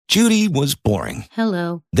Judy was boring.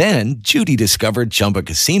 Hello. Then Judy discovered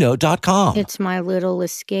ChumbaCasino.com. It's my little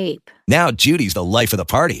escape. Now Judy's the life of the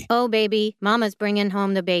party. Oh, baby, mama's bringing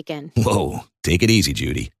home the bacon. Whoa, take it easy,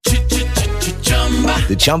 Judy.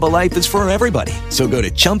 The Chumba life is for everybody. So go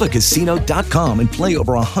to ChumbaCasino.com and play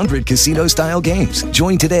over 100 casino-style games.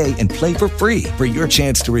 Join today and play for free for your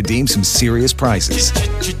chance to redeem some serious prizes.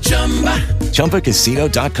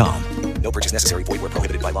 ChumbaCasino.com. No purchase necessary. Void where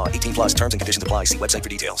prohibited by law. 18 plus terms and conditions apply. See website for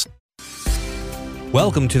details.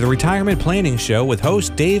 Welcome to the Retirement Planning Show with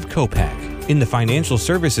host Dave Kopak. In the financial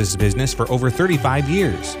services business for over 35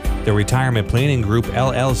 years, the Retirement Planning Group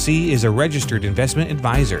LLC is a registered investment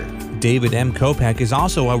advisor. David M. Kopak is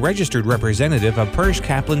also a registered representative of Persh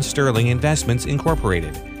Kaplan Sterling Investments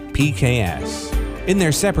Incorporated, PKS. In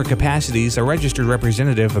their separate capacities, a registered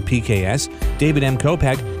representative of PKS, David M.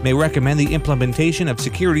 Kopak may recommend the implementation of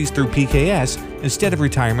securities through PKS instead of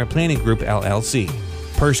Retirement Planning Group LLC.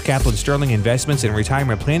 Persh Kaplan Sterling Investments and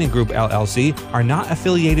Retirement Planning Group LLC are not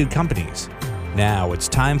affiliated companies. Now it's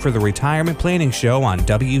time for the Retirement Planning Show on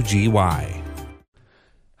WGY.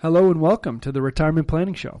 Hello and welcome to the Retirement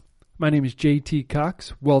Planning Show. My name is JT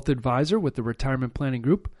Cox, Wealth Advisor with the Retirement Planning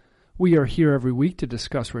Group. We are here every week to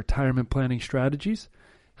discuss retirement planning strategies,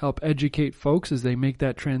 help educate folks as they make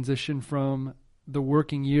that transition from the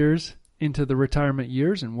working years into the retirement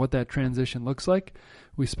years and what that transition looks like.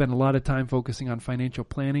 We spend a lot of time focusing on financial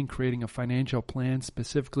planning, creating a financial plan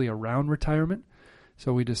specifically around retirement.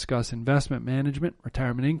 So we discuss investment management,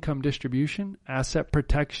 retirement income distribution, asset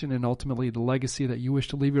protection, and ultimately the legacy that you wish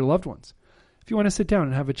to leave your loved ones. If you want to sit down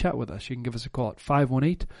and have a chat with us, you can give us a call at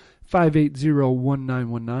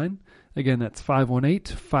 518-580-1919. Again, that's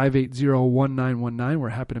 518-580-1919. We're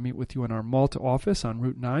happy to meet with you in our Malta office on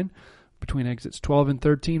Route 9 between exits 12 and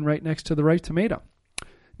 13 right next to the Right Tomato.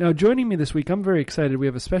 Now, joining me this week, I'm very excited. We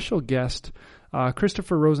have a special guest,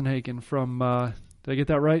 Christopher Rosenhagen from, did I get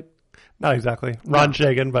that right? Not exactly. Ron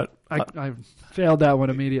Shagan, but... I failed that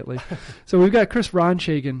one immediately. So we've got Chris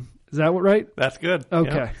Ronshagen. Is that right? That's good.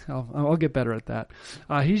 Okay. Yeah. I'll get better at that.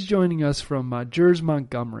 He's joining us from Jers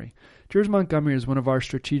Montgomery. Jers Montgomery is one of our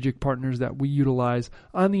strategic partners that we utilize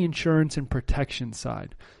on the insurance and protection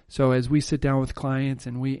side. So as we sit down with clients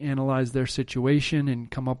and we analyze their situation and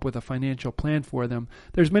come up with a financial plan for them,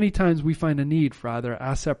 there's many times we find a need for either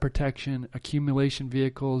asset protection, accumulation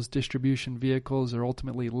vehicles, distribution vehicles, or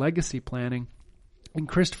ultimately legacy planning. And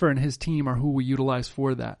Christopher and his team are who we utilize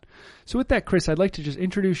for that. So with that, Chris, I'd like to just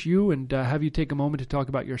introduce you and have you take a moment to talk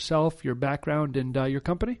about yourself, your background, and your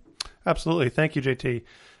company. Absolutely. Thank you, JT.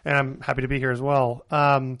 And I'm happy to be here as well.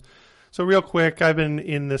 So real quick, I've been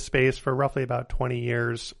in this space for roughly about 20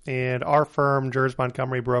 years. And our firm, Jers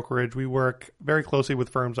Montgomery Brokerage, we work very closely with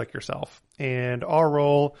firms like yourself. And our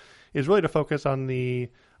role is really to focus on the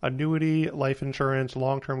annuity, life insurance,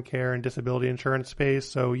 long-term care, and disability insurance space.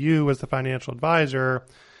 So you, as the financial advisor,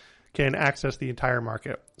 can access the entire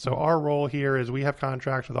market. So our role here is we have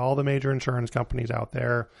contracts with all the major insurance companies out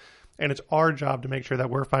there, and it's our job to make sure that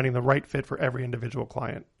we're finding the right fit for every individual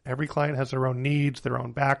client. Every client has their own needs, their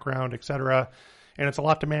own background, et cetera, and it's a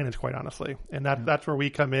lot to manage, quite honestly. And that's where we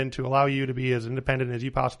come in to allow you to be as independent as you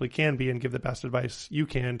possibly can be and give the best advice you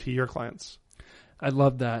can to your clients. I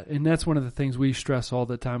love that. And that's one of the things we stress all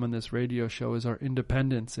the time on this radio show is our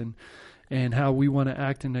independence and how we want to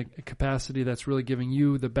act in a capacity that's really giving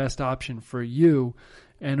you the best option for you.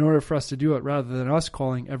 And in order for us to do it, rather than us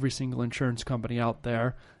calling every single insurance company out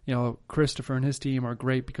there, Christopher and his team are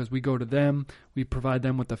great because we go to them, we provide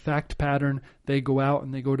them with the fact pattern, they go out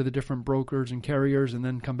and they go to the different brokers and carriers and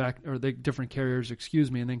then come back, or the different carriers,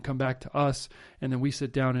 and then come back to us, and then we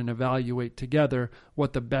sit down and evaluate together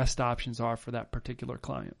what the best options are for that particular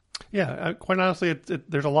client. Yeah, quite honestly,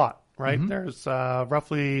 there's a lot, right? Mm-hmm. There's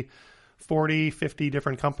roughly 40, 50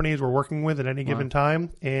 different companies we're working with at any given time.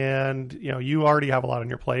 And, you already have a lot on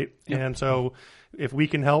your plate. Yep. And so if we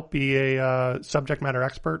can help be a subject matter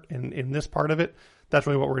expert in this part of it, that's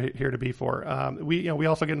really what we're here to be for. We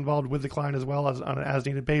also get involved with the client as well as on an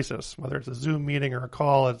as-needed basis, whether it's a Zoom meeting or a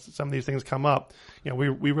call. As some of these things come up,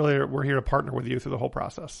 we're here to partner with you through the whole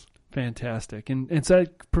process. Fantastic. And so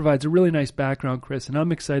that provides a really nice background, Chris, and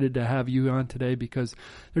I'm excited to have you on today because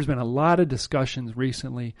there's been a lot of discussions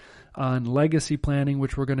recently on legacy planning,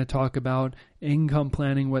 which we're going to talk about, income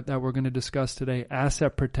planning, that we're going to discuss today,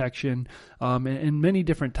 asset protection, and many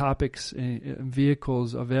different topics and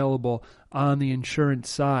vehicles available on the insurance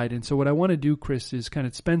side. And so what I want to do, Chris, is kind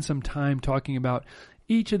of spend some time talking about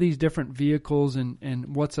each of these different vehicles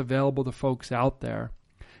and what's available to folks out there,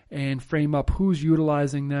 and frame up who's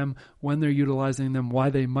utilizing them, when they're utilizing them, why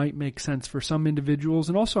they might make sense for some individuals,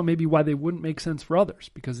 and also maybe why they wouldn't make sense for others,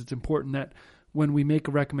 because it's important that when we make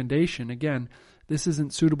a recommendation, again, this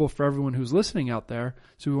isn't suitable for everyone who's listening out there.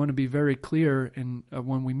 So we want to be very clear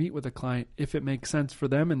when we meet with a client, if it makes sense for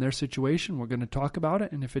them and their situation, we're going to talk about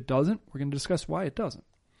it. And if it doesn't, we're going to discuss why it doesn't.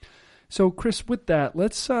 So Chris, with that,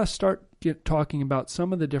 let's start talking about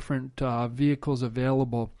some of the different vehicles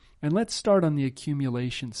available. And let's start on the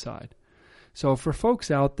accumulation side. So for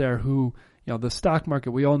folks out there who, the stock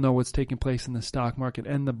market, we all know what's taking place in the stock market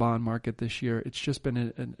and the bond market this year. It's just been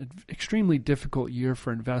an extremely difficult year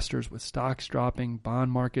for investors with stocks dropping,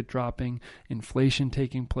 bond market dropping, inflation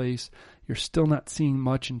taking place. You're still not seeing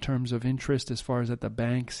much in terms of interest as far as at the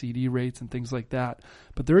bank, CD rates and things like that.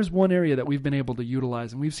 But there is one area that we've been able to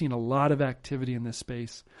utilize, and we've seen a lot of activity in this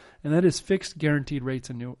space, and that is fixed guaranteed rate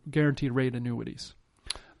annuities.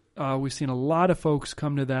 We've seen a lot of folks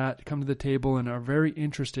come to the table and are very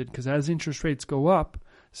interested because as interest rates go up,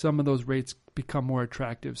 some of those rates become more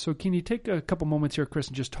attractive. So can you take a couple moments here, Chris,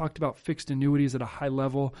 and just talk about fixed annuities at a high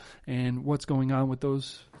level and what's going on with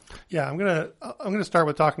those? Yeah, I'm gonna start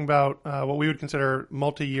with talking about what we would consider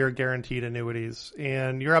multi-year guaranteed annuities.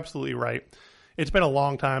 And you're absolutely right. It's been a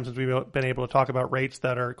long time since we've been able to talk about rates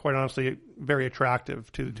that are quite honestly very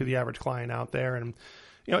attractive to the average client out there. And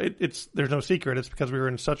there's no secret. It's because we were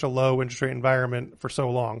in such a low interest rate environment for so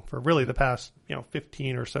long, for really the past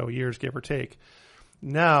 15 or so years, give or take.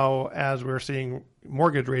 Now, as we're seeing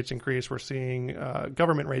mortgage rates increase, we're seeing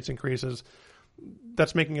government rates increases.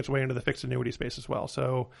 That's making its way into the fixed annuity space as well.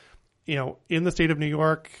 So, in the state of New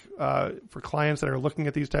York, for clients that are looking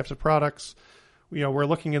at these types of products, we're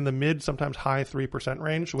looking in the mid, sometimes high 3%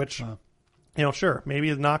 range, which, sure, maybe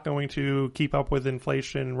is not going to keep up with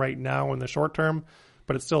inflation right now in the short term,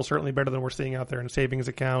 but it's still certainly better than we're seeing out there in savings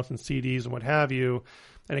accounts and CDs and what have you.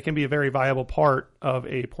 And it can be a very viable part of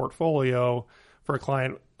a portfolio for a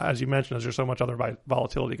client, as you mentioned, as there's so much other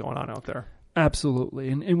volatility going on out there. Absolutely.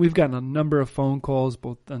 And we've gotten a number of phone calls,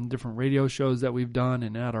 both on different radio shows that we've done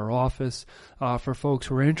and at our office, for folks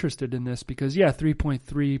who are interested in this because,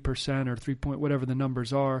 3.3% or 3 point, whatever the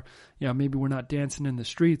numbers are, maybe we're not dancing in the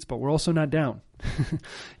streets, but we're also not down.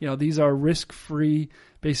 These are risk-free,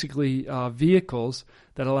 basically, vehicles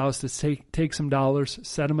that allow us to take some dollars,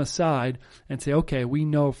 set them aside, and say, okay, we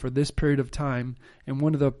know for this period of time, and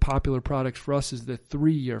one of the popular products for us is the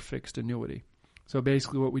 3-year fixed annuity. So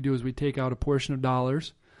basically what we do is we take out a portion of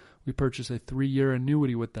dollars, we purchase a 3-year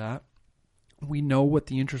annuity with that. We know what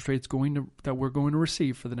the interest rate's that we're going to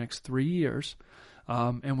receive for the next 3 years.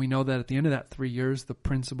 And we know that at the end of that 3 years, the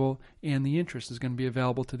principal and the interest is going to be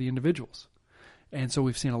available to the individuals. And so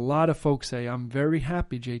we've seen a lot of folks say, I'm very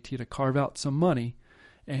happy, JT, to carve out some money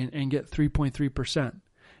and get 3.3%.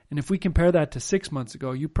 And if we compare that to 6 months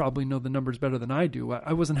ago, you probably know the numbers better than I do.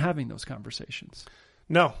 I wasn't having those conversations.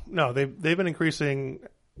 No, they've been increasing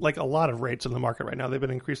like a lot of rates in the market right now. They've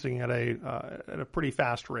been increasing at a pretty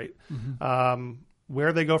fast rate. Mm-hmm.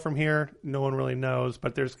 Where they go from here, no one really knows.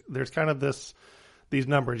 But there's kind of these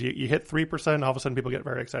numbers. You hit 3%, all of a sudden people get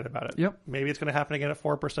very excited about it. Yep. Maybe it's going to happen again at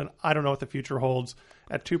 4%. I don't know what the future holds.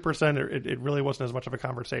 At 2%, it really wasn't as much of a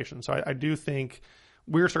conversation. So I do think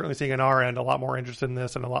we're certainly seeing on our end a lot more interest in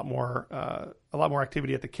this and a lot more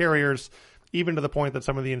activity at the carriers, even to the point that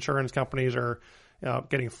some of the insurance companies are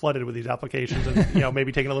getting flooded with these applications and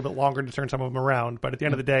maybe taking a little bit longer to turn some of them around. But at the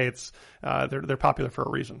end of the day, it's they're popular for a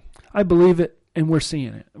reason. I believe it, and we're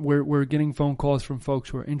seeing it. We're getting phone calls from folks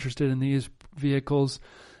who are interested in these vehicles.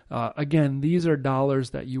 Again, these are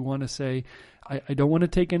dollars that you want to say, I don't want to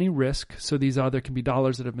take any risk. So these either can be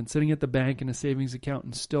dollars that have been sitting at the bank in a savings account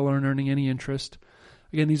and still aren't earning any interest.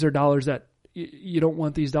 Again, these are dollars that you don't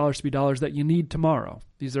want these dollars to be dollars that you need tomorrow.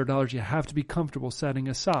 These are dollars you have to be comfortable setting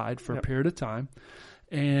aside for a period of time.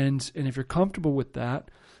 And if you're comfortable with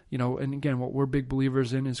that, and again, what we're big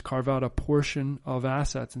believers in is carve out a portion of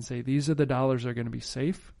assets and say, these are the dollars that are going to be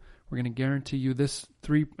safe. We're going to guarantee you this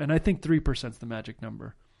 3, and I think 3% is the magic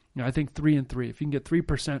number. I think 3 and 3. If you can get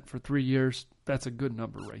 3% for 3 years, that's a good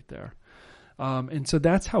number right there. And so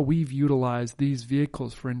that's how we've utilized these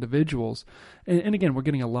vehicles for individuals. And again, we're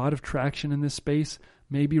getting a lot of traction in this space.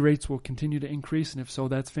 Maybe rates will continue to increase, and if so,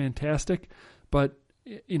 that's fantastic. But,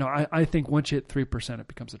 I think once you hit 3%, it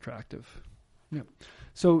becomes attractive. Yeah.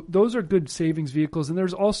 So those are good savings vehicles, and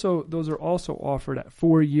those are also offered at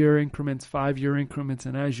 4-year increments, 5-year increments,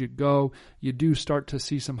 and as you go, you do start to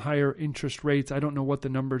see some higher interest rates. I don't know what the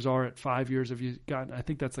numbers are at 5 years. Have you gotten? I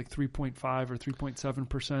think that's like 3.5 or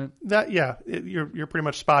 3.7%. You're pretty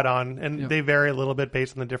much spot on, and they vary a little bit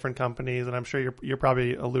based on the different companies. And I'm sure you're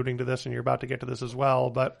probably alluding to this, and you're about to get to this as well.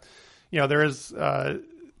 But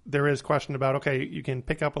there is question about, okay, you can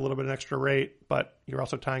pick up a little bit of an extra rate, but you're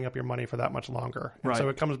also tying up your money for that much longer. And so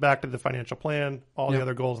it comes back to the financial plan, all the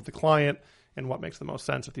other goals of the client, and what makes the most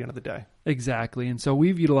sense at the end of the day. Exactly. And so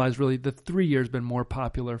we've utilized really the 3 years been more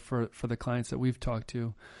popular for the clients that we've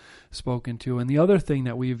spoken to. And the other thing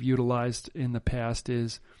that we've utilized in the past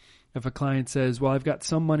is if a client says, well, I've got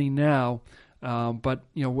some money now, but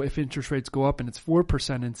if interest rates go up and it's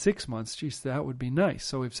 4% in 6 months, geez, that would be nice.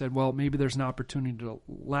 So we've said, well, maybe there's an opportunity to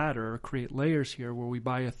ladder or create layers here where we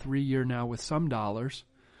buy a 3-year now with some dollars,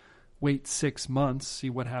 wait 6 months, see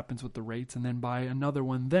what happens with the rates, and then buy another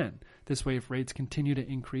one then. This way, if rates continue to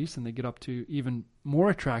increase and they get up to even more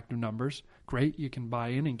attractive numbers, great, you can buy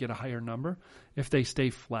in and get a higher number. If they stay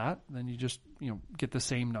flat, then you just get the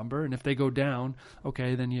same number. And if they go down,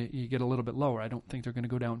 okay, then you get a little bit lower. I don't think they're going to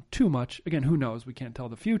go down too much. Again, who knows? We can't tell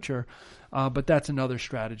the future. But that's another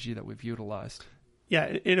strategy that we've utilized. Yeah,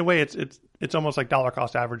 in a way, it's almost like dollar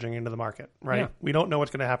cost averaging into the market, right? Yeah. We don't know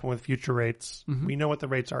what's going to happen with future rates. Mm-hmm. We know what the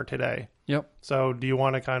rates are today. Yep. So do you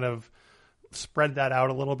want to kind of spread that out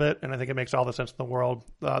a little bit? And I think it makes all the sense in the world.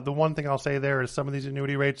 The one thing I'll say there is some of these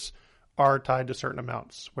annuity rates are tied to certain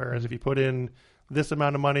amounts. Whereas if you put in this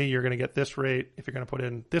amount of money, you're going to get this rate. If you're going to put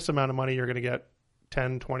in this amount of money, you're going to get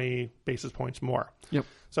 10, 20 basis points more. Yep.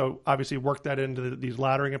 So obviously work that into these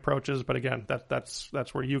laddering approaches. But again, that's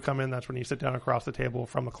where you come in. That's when you sit down across the table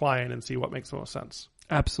from the client and see what makes the most sense.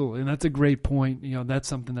 Absolutely. And that's a great point. That's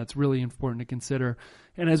something that's really important to consider.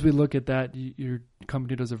 And as we look at that, your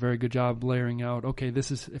company does a very good job layering out, okay,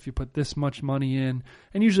 this is if you put this much money in,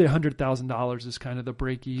 and usually $100,000 is kind of the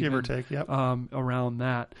break even. Give or take, yep. Around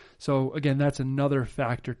that. So again, that's another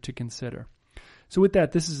factor to consider. So with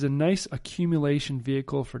that, this is a nice accumulation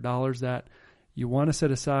vehicle for dollars that you want to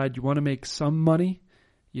set aside. You want to make some money.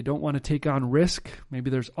 You don't want to take on risk. Maybe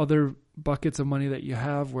there's other buckets of money that you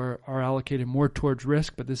have where are allocated more towards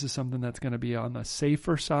risk, but this is something that's going to be on the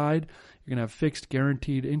safer side. You're going to have fixed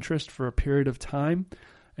guaranteed interest for a period of time,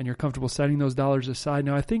 and you're comfortable setting those dollars aside.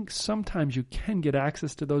 Now, I think sometimes you can get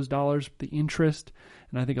access to those dollars, the interest,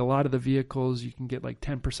 and I think a lot of the vehicles you can get like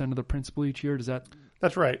 10% of the principal each year. Does that?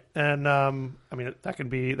 That's right. And that can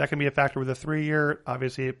be a factor with a 3-year.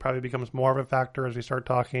 Obviously, it probably becomes more of a factor as we start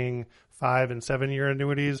talking 5 and 7-year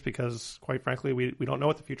annuities because, quite frankly, we don't know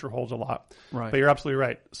what the future holds a lot. Right. But you're absolutely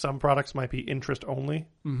right. Some products might be interest only,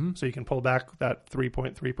 mm-hmm. so you can pull back that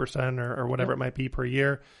 3.3% or whatever it might be per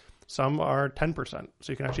year. Some are 10%,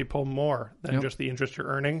 so you can actually pull more than just the interest you're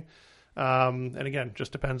earning. And again,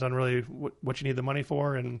 just depends on really what you need the money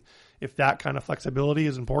for, and if that kind of flexibility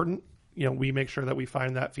is important. We make sure that we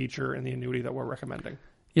find that feature in the annuity that we're recommending.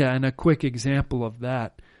 Yeah, and a quick example of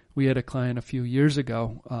that, we had a client a few years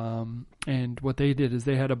ago, and what they did is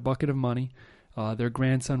they had a bucket of money. Their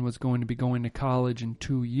grandson was going to be going to college in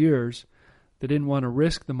 2 years. They didn't want to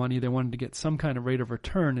risk the money. They wanted to get some kind of rate of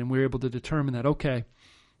return, and we were able to determine that, okay,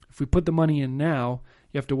 if we put the money in now,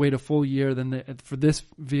 you have to wait a full year. Then for this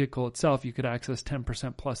vehicle itself, you could access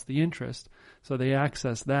 10% plus the interest. So they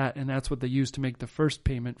access that, and that's what they used to make the first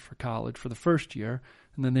payment for college for the first year.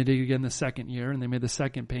 And then they did again the second year, and they made the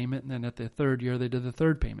second payment. And then at the third year, they did the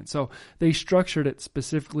third payment. So they structured it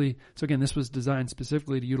specifically. So again, this was designed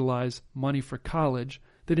specifically to utilize money for college.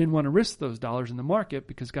 They didn't want to risk those dollars in the market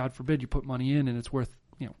because, God forbid, you put money in and it's worth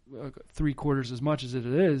 3/4 as much as it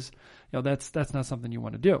is. That's not something you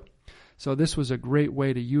want to do. So this was a great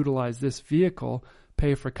way to utilize this vehicle,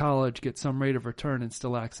 pay for college, get some rate of return, and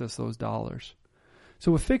still access those dollars.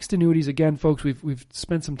 So with fixed annuities, again, folks, we've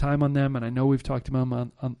spent some time on them, and I know we've talked about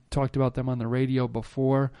them on the radio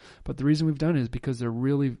before. But the reason we've done it is because they're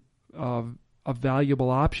really a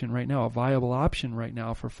valuable option right now, a viable option right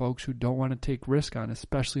now for folks who don't want to take risk on,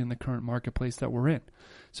 especially in the current marketplace that we're in.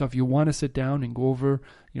 So if you want to sit down and go over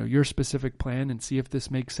your specific plan and see if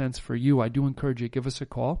this makes sense for you, I do encourage you to give us a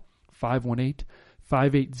call.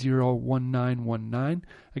 518-580-1919.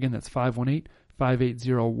 Again, that's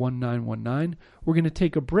 518-580-1919. We're going to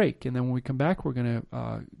take a break, and then when we come back, we're going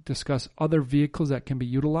to discuss other vehicles that can be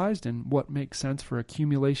utilized and what makes sense for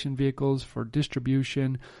accumulation vehicles, for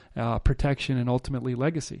distribution, protection, and ultimately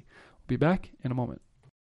legacy. We'll be back in a moment.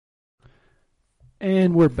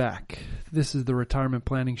 And we're back. This is the Retirement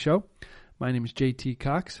Planning Show. My name is JT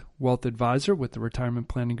Cox, Wealth Advisor with the Retirement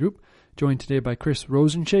Planning Group, joined today by Chris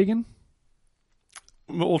Rosenshagen.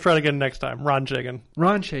 We'll try it again next time. Ron Shagan.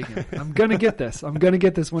 I'm going to get this.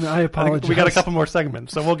 When I apologize. We got a couple more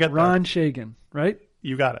segments, so we'll get Ron Shagan, right?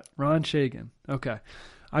 You got it. Ron Shagan. Okay.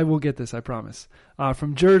 I will get this, I promise.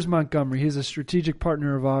 From Jers Montgomery. He's a strategic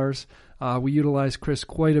partner of ours. We utilize Chris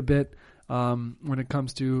quite a bit when it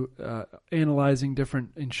comes to analyzing different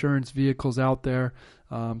insurance vehicles out there.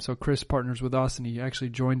 So Chris partners with us, and he actually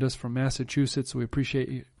joined us from Massachusetts. So we appreciate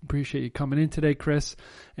you coming in today, Chris,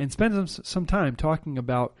 and spend some time talking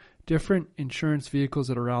about different insurance vehicles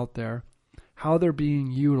that are out there, how they're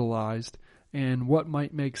being utilized, and what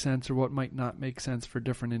might make sense or what might not make sense for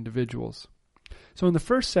different individuals. So in the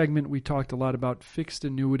first segment, we talked a lot about fixed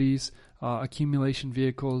annuities, accumulation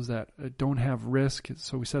vehicles that don't have risk.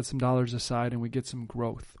 So we set some dollars aside and we get some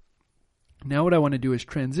growth. Now what I want to do is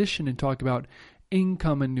transition and talk about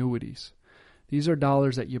income annuities. These are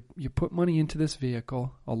dollars that you put money into this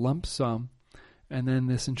vehicle, a lump sum, and then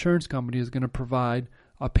this insurance company is going to provide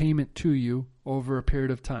a payment to you over a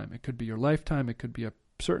period of time. It could be your lifetime. It could be a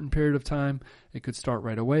certain period of time. It could start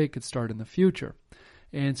right away. It could start in the future.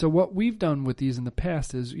 And so what we've done with these in the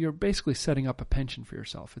past is you're basically setting up a pension for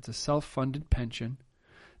yourself. It's a self-funded pension.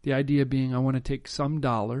 The idea being I want to take some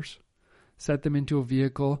dollars, set them into a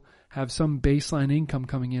vehicle, have some baseline income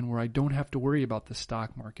coming in where I don't have to worry about the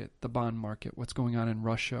stock market, the bond market, what's going on in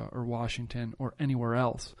Russia or Washington or anywhere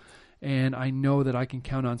else. And I know that I can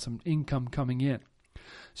count on some income coming in.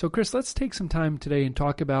 So Chris, let's take some time today and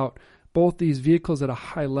talk about both these vehicles at a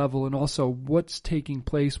high level and also what's taking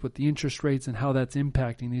place with the interest rates and how that's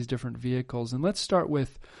impacting these different vehicles. And let's start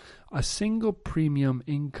with a single premium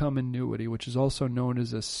income annuity, which is also known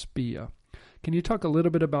as a SPIA. Can you talk a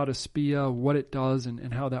little bit about a SPIA, what it does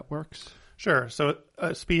and how that works? Sure. So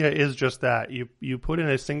a SPIA is just that. You put in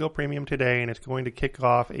a single premium today and it's going to kick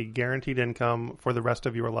off a guaranteed income for the rest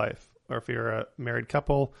of your life. Or if you're a married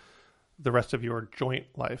couple, the rest of your joint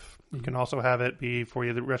life. You can also have it be for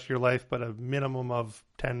you the rest of your life, but a minimum of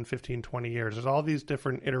 10, 15, 20 years. There's all these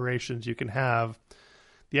different iterations you can have.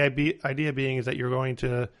 The idea being is that you're going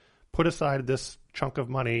to put aside this chunk of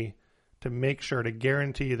money to make sure to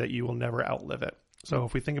guarantee that you will never outlive it. So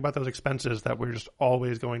if we think about those expenses that we're just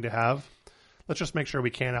always going to have, let's just make sure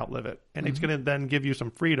we can't outlive it. And it's going to then give you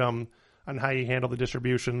some freedom on how you handle the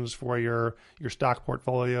distributions for your stock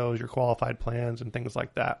portfolios, your qualified plans, and things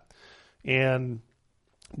like that. And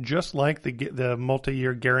just like the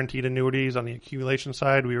multi-year guaranteed annuities on the accumulation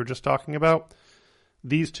side we were just talking about,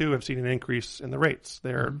 these two have seen an increase in the rates.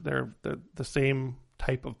 They're the same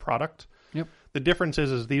type of product. Yep. The difference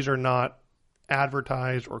is these are not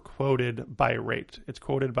advertised or quoted by rate. It's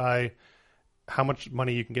quoted by how much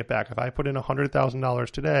money you can get back. If I put in $100,000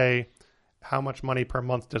 today, how much money per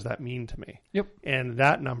month does that mean to me? Yep. And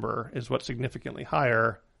that number is what's significantly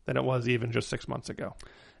higher than it was even just 6 months ago.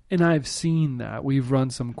 And I've seen that. We've run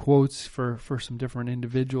some quotes for some different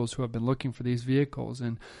individuals who have been looking for these vehicles.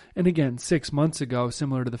 And again, 6 months ago,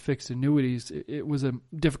 similar to the fixed annuities, it was a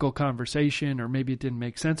difficult conversation, or maybe it didn't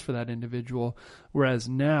make sense for that individual. Whereas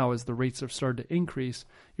now, as the rates have started to increase,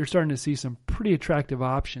 you're starting to see some pretty attractive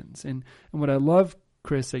options. And what I love,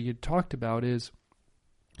 Chris, that you talked about is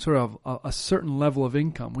sort of a certain level of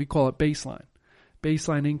income. We call it baseline.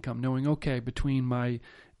 Baseline income, knowing, okay, between my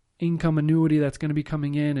income annuity that's going to be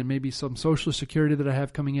coming in and maybe some Social Security that I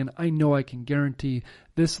have coming in, I know I can guarantee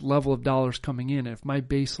this level of dollars coming in. If my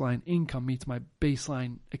baseline income meets my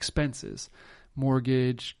baseline expenses,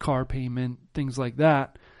 mortgage, car payment, things like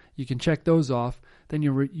that, you can check those off. Then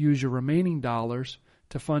you use your remaining dollars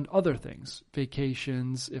to fund other things,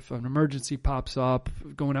 vacations, if an emergency pops up,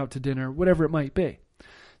 going out to dinner, whatever it might be.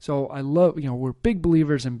 So I love, we're big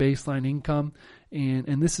believers in baseline income,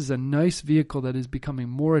 and this is a nice vehicle that is becoming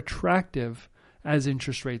more attractive as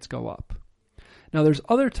interest rates go up. Now, there's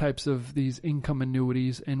other types of these income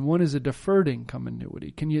annuities, and one is a deferred income annuity.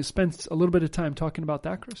 Can you spend a little bit of time talking about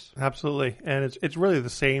that, Chris? Absolutely. And it's really the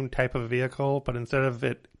same type of vehicle, but instead of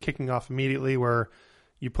it kicking off immediately where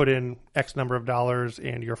you put in X number of dollars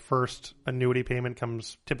and your first annuity payment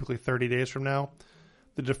comes typically 30 days from now,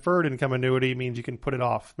 the deferred income annuity means you can put it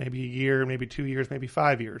off maybe a year, maybe 2 years, maybe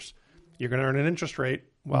 5 years. You're going to earn an interest rate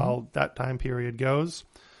while that time period goes.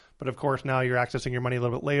 But of course, now you're accessing your money a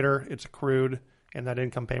little bit later. It's accrued, and that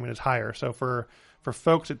income payment is higher. So for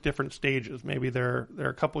folks at different stages, maybe they're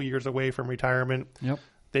a couple years away from retirement. Yep.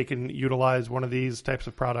 They can utilize one of these types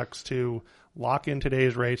of products to lock in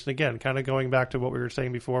today's rates. And again, kind of going back to what we were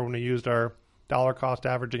saying before when we used our dollar cost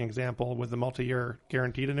averaging example with the multi-year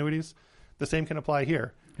guaranteed annuities, the same can apply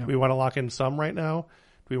here. Yep. We want to lock in some right now.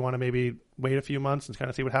 Do we want to maybe wait a few months and kind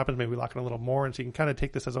of see what happens? Maybe we lock in a little more. And so you can kind of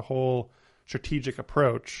take this as a whole strategic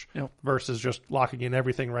approach versus just locking in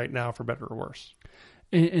everything right now for better or worse.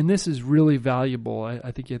 And this is really valuable.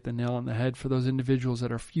 I think you hit the nail on the head for those individuals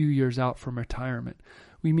that are a few years out from retirement.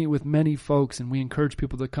 We meet with many folks, and we encourage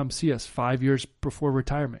people to come see us 5 years before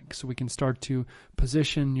retirement so we can start to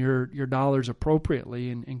position your dollars appropriately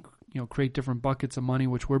and create different buckets of money,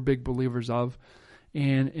 which we're big believers of.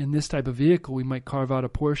 And in this type of vehicle, we might carve out a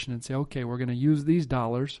portion and say, okay, we're going to use these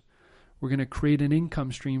dollars. We're going to create an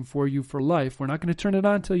income stream for you for life. We're not going to turn it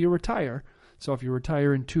on until you retire. So if you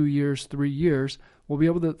retire in 2 years, 3 years, we'll be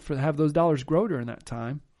able to have those dollars grow during that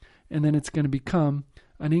time. and then it's going to become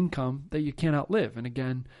an income that you can't outlive. And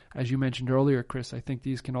again, as you mentioned earlier, Chris, I think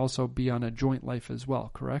these can also be on a joint life as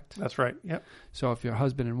well, correct? That's right. Yep. So if you're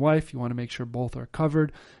husband and wife, you want to make sure both are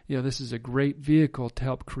covered. This is a great vehicle to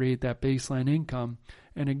help create that baseline income.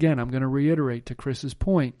 And again, I'm going to reiterate to Chris's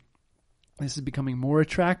point, this is becoming more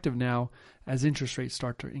attractive now as interest rates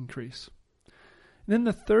start to increase. And then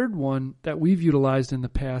the third one that we've utilized in the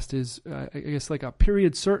past is, I guess, like a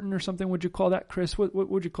period certain or something. Would you call that, Chris? What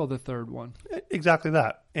would you call the third one? Exactly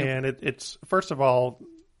that. And it's first of all,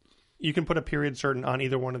 you can put a period certain on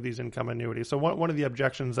either one of these income annuities. So one of the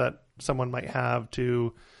objections that someone might have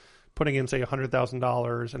to putting in, say,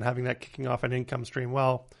 $100,000 and having that kicking off an income stream,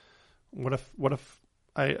 well, what if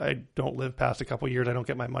I don't live past a couple of years, I don't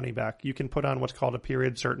get my money back? You can put on what's called a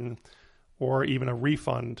period certain or even a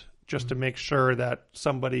refund just to make sure that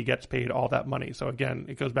somebody gets paid all that money. So again,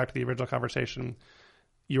 it goes back to the original conversation.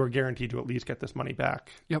 You are guaranteed to at least get this money back.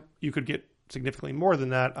 Yep. You could get significantly more than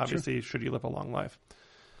that, obviously, sure, should you live a long life.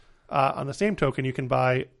 On the same token, you can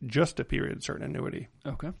buy just a period certain annuity.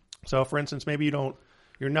 Okay. So for instance, maybe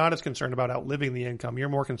you're not as concerned about outliving the income. You're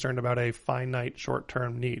more concerned about a finite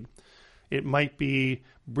short-term need. It might be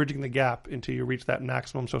bridging the gap until you reach that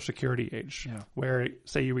maximum Social Security age, where,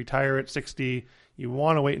 say, you retire at 60, you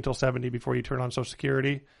want to wait until 70 before you turn on Social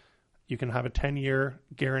Security. You can have a 10-year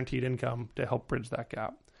guaranteed income to help bridge that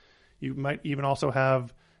gap. You might even also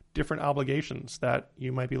have different obligations that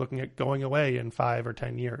you might be looking at going away in 5 or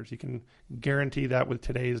 10 years. You can guarantee that with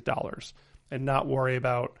today's dollars and not worry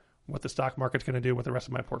about what the stock market's going to do, what the rest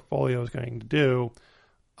of my portfolio is going to do.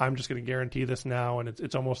 I'm just going to guarantee this now, and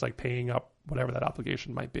it's almost like paying up whatever that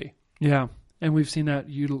obligation might be. Yeah, and we've seen that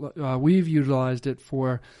we've utilized it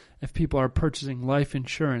for if people are purchasing life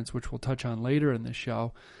insurance, which we'll touch on later in the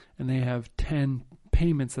show, and they have 10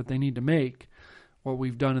 payments that they need to make. What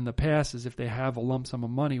we've done in the past is if they have a lump sum of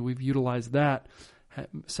money, we've utilized that,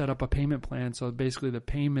 set up a payment plan. So basically the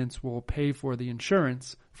payments will pay for the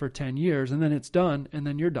insurance for 10 years, and then it's done, and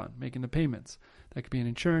then you're done making the payments. That could be an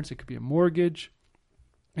insurance, it could be a mortgage.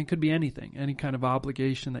 It could be anything, any kind of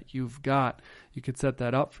obligation that you've got. You could set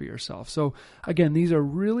that up for yourself. So again, these are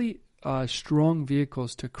really strong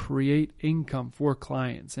vehicles to create income for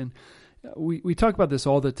clients. And we talk about this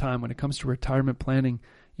all the time when it comes to retirement planning.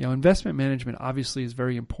 Investment management obviously is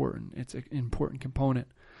very important. It's an important component.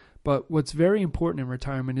 But what's very important in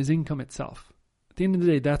retirement is income itself. At the end of the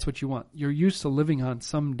day, that's what you want. You're used to living on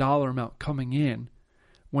some dollar amount coming in.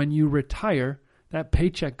 When you retire, that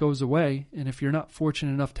paycheck goes away, and if you're not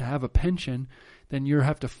fortunate enough to have a pension, then you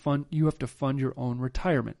have to fund your own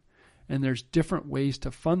retirement. And there's different ways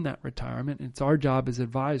to fund that retirement. It's our job as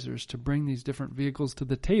advisors to bring these different vehicles to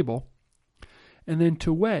the table and then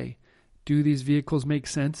to weigh, do these vehicles make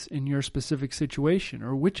sense in your specific situation,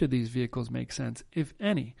 or which of these vehicles make sense, if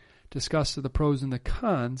any? Discuss the pros and the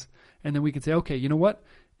cons, and then we can say, okay, you know what?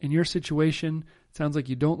 In your situation, it sounds like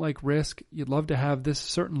you don't like risk. You'd love to have this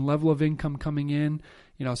certain level of income coming in.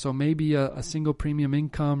 So maybe a single premium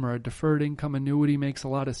income or a deferred income annuity makes a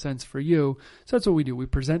lot of sense for you. So that's what we do. We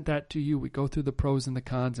present that to you. We go through the pros and the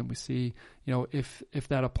cons, and we see, if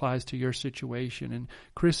that applies to your situation. And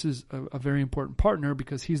Chris is a very important partner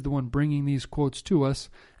because he's the one bringing these quotes to us,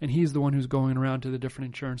 and he's the one who's going around to the different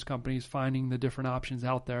insurance companies, finding the different options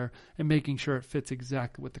out there and making sure it fits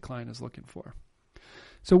exactly what the client is looking for.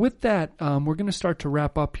 So with that, we're going to start to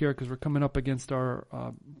wrap up here because we're coming up against our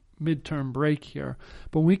midterm break here.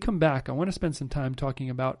 But when we come back, I want to spend some time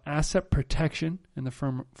talking about asset protection in the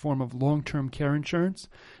form of long-term care insurance,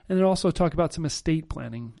 and then also talk about some estate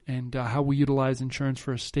planning and how we utilize insurance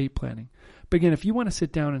for estate planning. But again, if you want to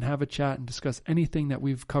sit down and have a chat and discuss anything that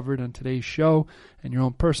we've covered on today's show and your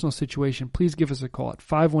own personal situation, please give us a call at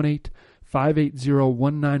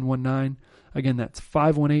 518-580-1919. Again, that's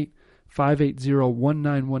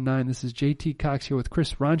 518-580-1919. This is JT Cox here with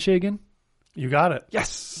Chris Ronchagan. You got it.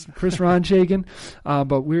 Yes, Chris Ronchagan.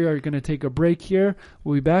 But we are going to take a break here.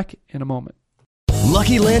 We'll be back in a moment.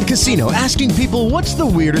 Lucky Land Casino, asking people, what's the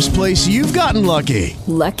weirdest place you've gotten lucky?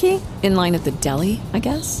 Lucky? In line at the deli, I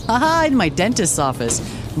guess? Aha, in my dentist's office.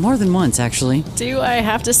 More than once, actually. Do I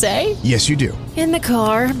have to say? Yes, you do. In the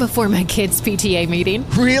car before my kids' PTA meeting.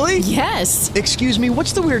 Really? Yes. Excuse me,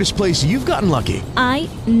 what's the weirdest place you've gotten lucky? I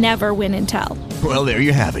never win and tell. Well, there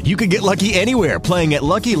you have it. You can get lucky anywhere, playing at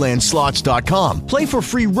LuckyLandSlots.com. Play for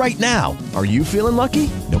free right now. Are you feeling lucky?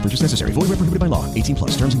 No purchase necessary. Void where prohibited by law.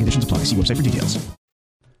 18+. Terms and conditions apply. See website for details.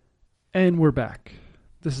 And we're back.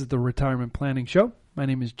 This is the Retirement Planning Show. My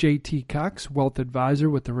name is JT Cox, Wealth Advisor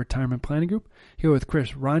with the Retirement Planning Group, here with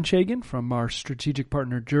Chris Ronchagan from our strategic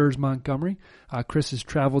partner, Jers Montgomery. Chris has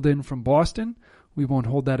traveled in from Boston. we won't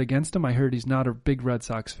hold that against him. I heard he's not a big Red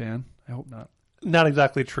Sox fan. I hope not. Not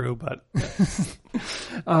exactly true, but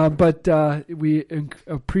we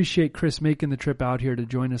appreciate Chris making the trip out here to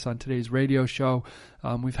join us on today's radio show.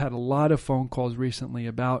 We've had a lot of phone calls recently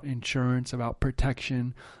about insurance, about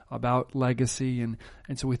protection, about legacy, and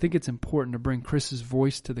so we think it's important to bring Chris's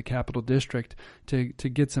voice to the Capital District to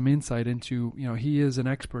get some insight into, he is an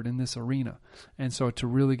expert in this arena, and so to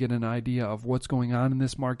really get an idea of what's going on in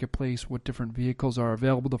this marketplace, what different vehicles are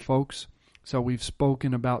available to folks. So we've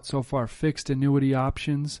spoken about so far fixed annuity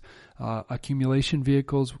options, accumulation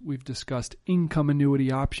vehicles. We've discussed income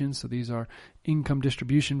annuity options. So these are income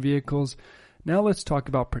distribution vehicles. Now let's talk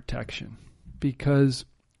about protection, because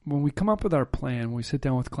when we come up with our plan, when we sit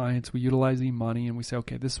down with clients, we utilize e-money and we say,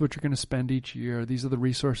 okay, this is what you're going to spend each year. These are the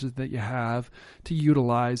resources that you have to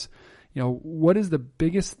utilize. What is the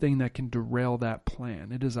biggest thing that can derail that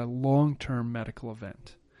plan? It is a long-term medical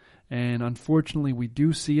event. And unfortunately, we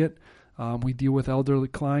do see it. We deal with elderly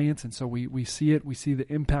clients, and so we see it. We see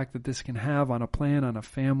the impact that this can have on a plan, on a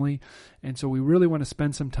family. And so we really want to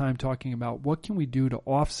spend some time talking about what can we do to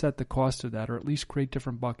offset the cost of that, or at least create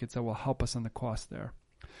different buckets that will help us on the cost there.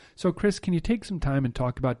 So, Chris, can you take some time and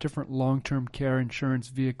talk about different long-term care insurance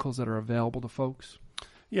vehicles that are available to folks?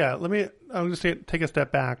 Yeah, I'll just take a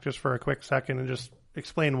step back just for a quick second and just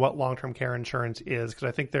explain what long-term care insurance is, because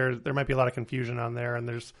I think there might be a lot of confusion on there, and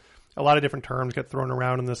there's a lot of different terms get thrown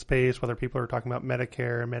around in this space, whether people are talking about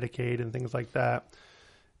Medicare, Medicaid, and things like that.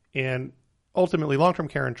 And ultimately, long-term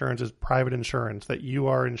care insurance is private insurance that you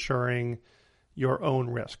are insuring your own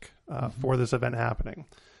risk for this event happening.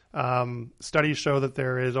 Studies show that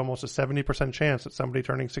there is almost a 70% chance that somebody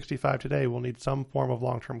turning 65 today will need some form of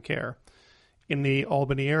long-term care. In the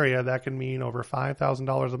Albany area, that can mean over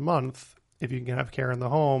 $5,000 a month if you can have care in the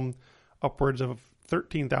home, upwards of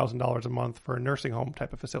 $13,000 a month for a nursing home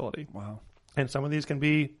type of facility. Wow. And some of these can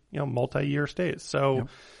be, multi-year stays. So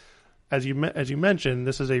as you mentioned,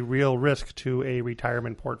 this is a real risk to a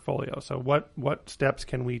retirement portfolio. So what steps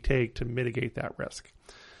can we take to mitigate that risk?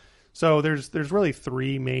 So there's really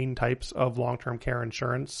three main types of long-term care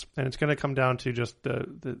insurance, and it's going to come down to just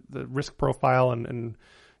the risk profile and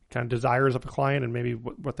kind of desires of a client and maybe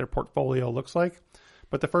what their portfolio looks like.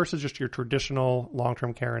 But the first is just your traditional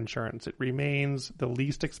long-term care insurance. It remains the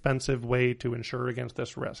least expensive way to insure against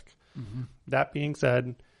this risk. Mm-hmm. That being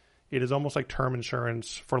said, it is almost like term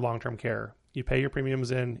insurance for long-term care. You pay your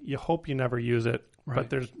premiums in, you hope you never use it, but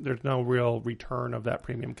there's no real return of that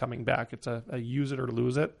premium coming back. It's a use it or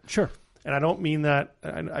lose it. Sure. And I don't mean that,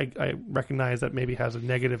 I recognize that maybe has a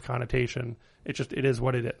negative connotation. It is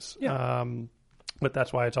what it is. Yeah. But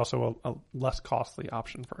that's why it's also a less costly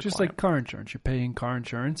option for a just client. Like car insurance. You're paying car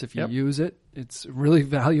insurance. If you Yep. use it, it's really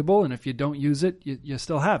valuable. And if you don't use it, you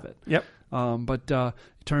still have it. Yep. But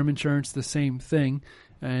term insurance, the same thing.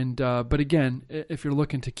 And but again, if you're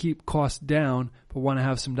looking to keep costs down but want to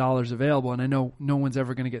have some dollars available, and I know no one's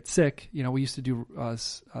ever going to get sick. We used to do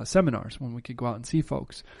seminars when we could go out and see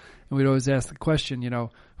folks. And we'd always ask the question,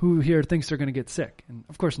 who here thinks they're going to get sick? And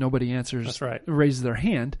of course, nobody answers, That's right. raises their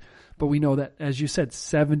hand. But we know that, as you said,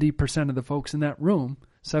 70% of the folks in that room,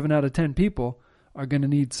 7 out of 10 people, are going to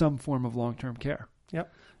need some form of long-term care.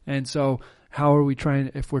 Yep. And so how are we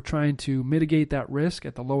if we're trying to mitigate that risk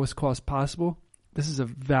at the lowest cost possible, this is a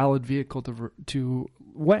valid vehicle to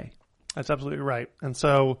weigh. That's absolutely right. And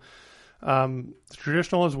so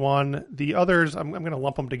traditional is one. The others, I'm going to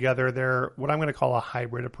lump them together. They're what I'm going to call a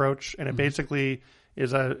hybrid approach. And it basically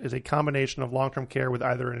is a combination of long-term care with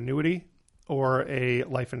either an annuity or a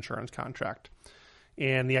life insurance contract.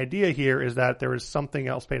 And the idea here is that there is something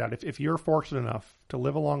else paid out. If you're fortunate enough to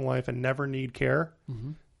live a long life and never need care,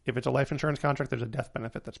 if it's a life insurance contract, there's a death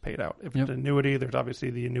benefit that's paid out. If it's an annuity, there's obviously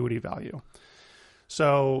the annuity value.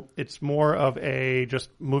 So it's more of a just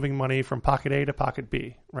moving money from pocket A to pocket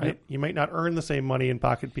B, right? Yep. You might not earn the same money in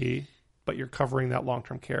pocket B, but you're covering that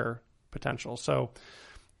long-term care potential. So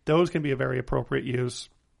those can be a very appropriate use,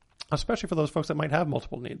 especially for those folks that might have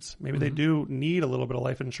multiple needs. Maybe they do need a little bit of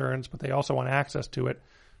life insurance, but they also want access to it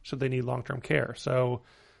should they need long-term care. So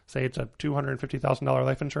say it's a $250,000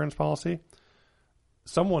 life insurance policy.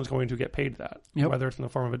 Someone's going to get paid that, whether it's in the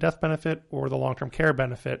form of a death benefit or the long-term care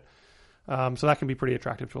benefit. So that can be pretty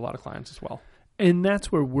attractive to a lot of clients as well. And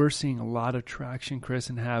that's where we're seeing a lot of traction, Chris,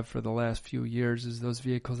 and have for the last few years, is those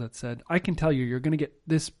vehicles that said, I can tell you're going to get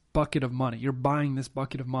this bucket of money. You're buying this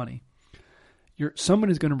bucket of money. Someone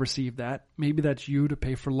is going to receive that. Maybe that's you to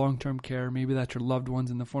pay for long-term care. Maybe that's your loved ones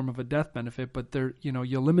in the form of a death benefit. But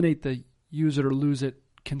you eliminate the use it or lose it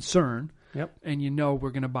concern. Yep. And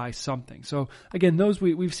we're going to buy something. So again, those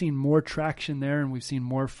we've seen more traction there, and we've seen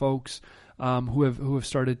more folks who have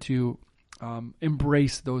started to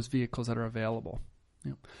embrace those vehicles that are available.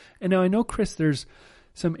 Yeah. And now I know, Chris, there's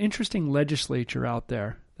some interesting legislature out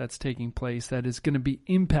there that's taking place that is going to be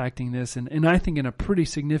impacting this, and I think in a pretty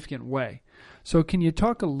significant way. So can you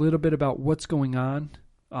talk a little bit about what's going on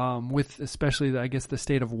with especially, I guess, the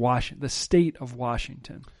state of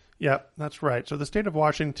Washington? Yeah, that's right. So the state of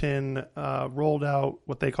Washington rolled out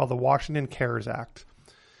what they call the Washington CARES Act.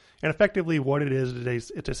 And effectively what it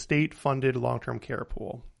is it's a state-funded long-term care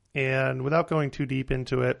pool. And without going too deep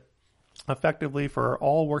into it, effectively for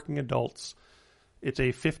all working adults, it's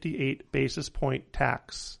a 58 basis point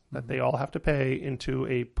tax that they all have to pay into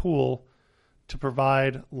a pool to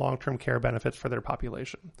provide long-term care benefits for their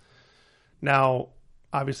population. Now,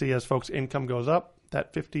 obviously, as folks' income goes up,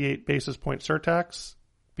 that 58 basis point surtax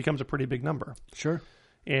becomes a pretty big number. Sure.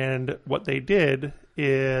 And what they did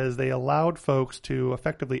is they allowed folks to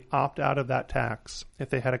effectively opt out of that tax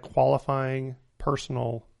if they had a qualifying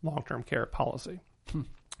personal long-term care policy.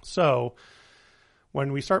 So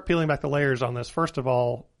when we start peeling back the layers on this, first of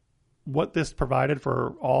all, what this provided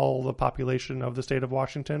for all the population of the state of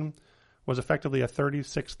Washington was effectively a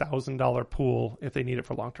 $36,000 pool if they need it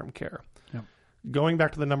for long-term care. Yep. Going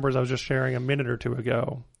back to the numbers I was just sharing a minute or two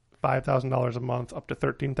ago, $5,000 a month up to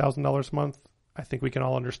 $13,000 a month, I think we can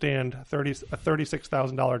all understand a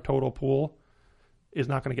 $36,000 total pool is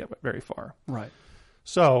not going to get very far. Right.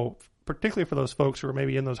 So particularly for those folks who are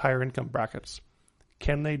maybe in those higher income brackets,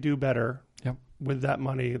 can they do better with that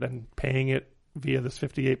money than paying it via this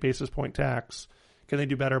 58 basis point tax? Can they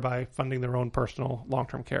do better by funding their own personal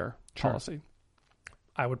long-term care policy?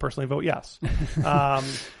 I would personally vote yes.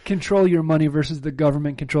 Control your money versus the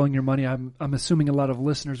government controlling your money. I'm assuming a lot of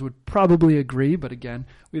listeners would probably agree, but again,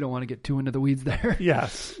 we don't want to get too into the weeds there.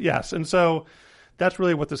 Yes. And so that's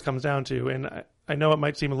really what this comes down to. And I know it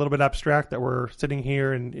might seem a little bit abstract that we're sitting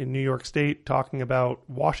here in New York State talking about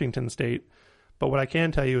Washington State, but what I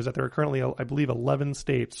can tell you is that there are currently, I believe, 11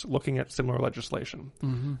 states looking at similar legislation.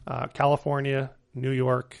 Mm-hmm. California, New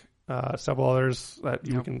York, several others that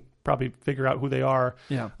you can probably figure out who they are.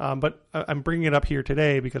 Yeah. But I'm bringing it up here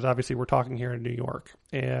today because obviously we're talking here in New York.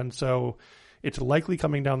 And so it's likely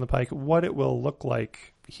coming down the pike. What it will look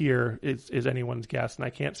like here is anyone's guess, and I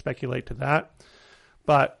can't speculate to that.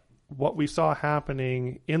 But what we saw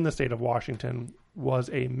happening in the state of Washington was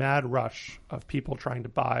a mad rush of people trying to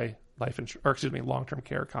buy long-term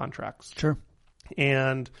care contracts. Sure.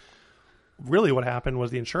 And really what happened was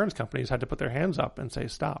the insurance companies had to put their hands up and say,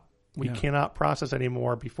 stop. We cannot process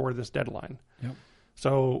anymore before this deadline. Yep.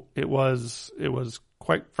 So it was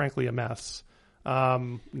quite frankly a mess.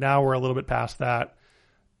 Now we're a little bit past that.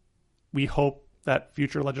 We hope that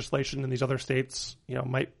future legislation in these other states,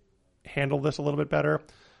 might handle this a little bit better.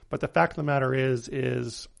 But the fact of the matter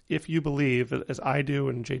is if you believe, as I do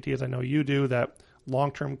and JT, as I know you do, that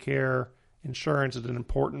long-term care insurance is an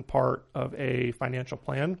important part of a financial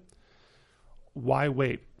plan, why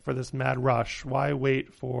wait for this mad rush? Why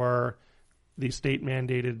wait for these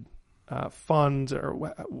state-mandated funds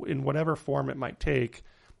or in whatever form it might take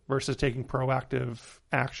versus taking proactive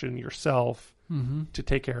action yourself to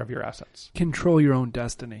take care of your assets? Control your own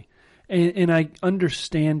destiny. And I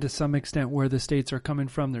understand to some extent where the states are coming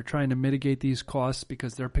from. They're trying to mitigate these costs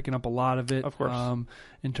because they're picking up a lot of it, of course,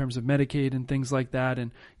 in terms of Medicaid and things like that.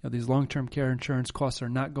 And these long-term care insurance costs are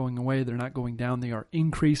not going away. They're not going down. They are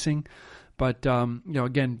increasing. But,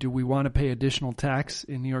 again, do we want to pay additional tax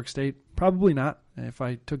in New York State? Probably not. If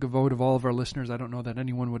I took a vote of all of our listeners, I don't know that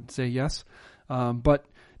anyone would say yes. But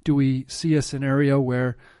do we see a scenario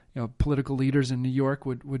where political leaders in New York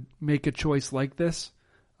would make a choice like this?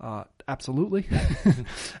 Absolutely.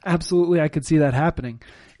 Absolutely. I could see that happening.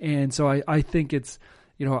 And so I think it's,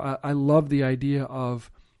 I love the idea of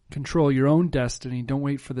control your own destiny. Don't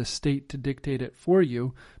wait for the state to dictate it for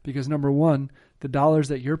you, because number one, the dollars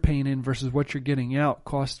that you're paying in versus what you're getting out,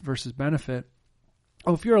 cost versus benefit.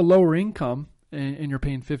 Oh, if you're a lower income and you're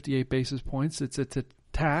paying 58 basis points, it's a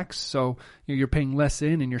tax. So you're paying less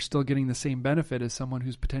in and you're still getting the same benefit as someone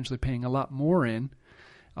who's potentially paying a lot more in.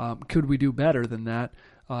 Could we do better than that?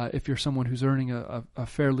 If you're someone who's earning a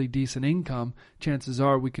fairly decent income, chances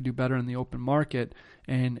are we could do better in the open market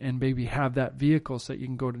and maybe have that vehicle so that you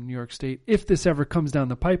can go to New York State. If this ever comes down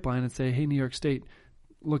the pipeline and say, hey, New York State,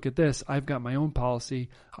 look at this. I've got my own policy.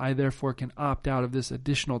 I therefore can opt out of this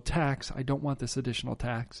additional tax. I don't want this additional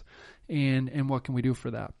tax. And what can we do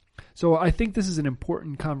for that? So I think this is an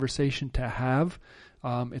important conversation to have.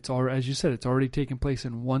 It's already, as you said, it's already taken place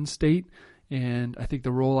in one state. And I think the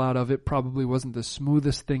rollout of it probably wasn't the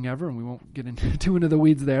smoothest thing ever, and we won't get too into the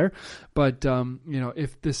weeds there. But,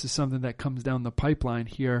 if this is something that comes down the pipeline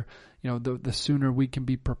here, the sooner we can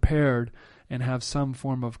be prepared and have some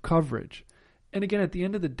form of coverage. And again, at the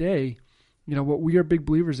end of the day, what we are big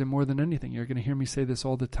believers in more than anything, you're going to hear me say this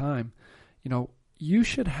all the time, you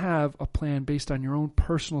should have a plan based on your own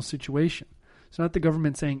personal situation. It's not the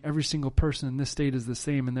government saying every single person in this state is the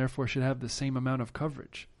same and therefore should have the same amount of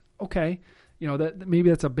coverage. Okay, that maybe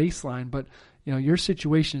that's a baseline, but your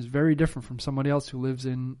situation is very different from somebody else who lives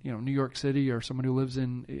in New York City or someone who lives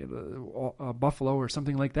in Buffalo or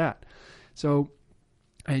something like that. So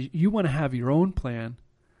you want to have your own plan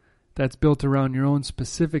that's built around your own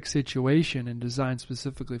specific situation and designed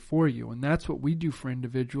specifically for you. And that's what we do for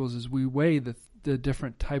individuals is we weigh the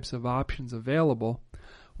different types of options available,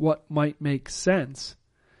 what might make sense,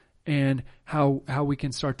 and how we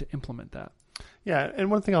can start to implement that. Yeah, and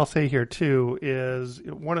one thing I'll say here too is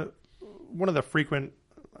one of the frequent,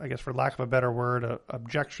 I guess for lack of a better word,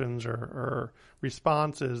 objections or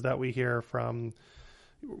responses that we hear from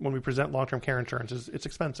when we present long-term care insurance is it's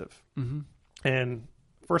expensive. Mm-hmm. And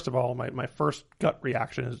first of all, my first gut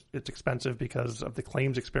reaction is it's expensive because of the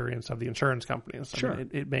claims experience of the insurance companies. Sure. I mean,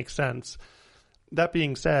 it makes sense. That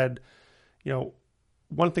being said,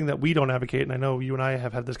 one thing that we don't advocate, and I know you and I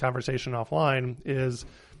have had this conversation offline, is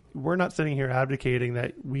we're not sitting here advocating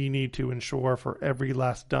that we need to insure for every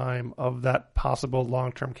last dime of that possible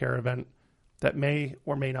long-term care event that may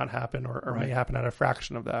or may not happen or may happen at a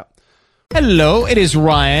fraction of that. Hello, it is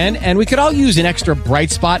Ryan, and we could all use an extra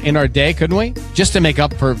bright spot in our day, couldn't we? Just to make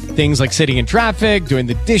up for things like sitting in traffic, doing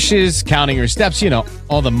the dishes, counting your steps,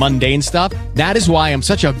 all the mundane stuff. That is why I'm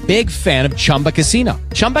such a big fan of Chumba Casino.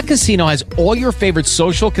 Chumba Casino has all your favorite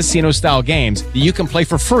social casino-style games that you can play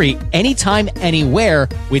for free anytime, anywhere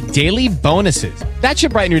with daily bonuses. That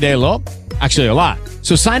should brighten your day a little. Actually, a lot.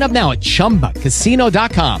 So sign up now at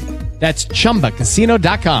ChumbaCasino.com. That's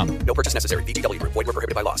ChumbaCasino.com. No purchase necessary. VGW Group. Void where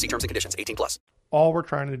prohibited by law. See terms and conditions. 18+. All we're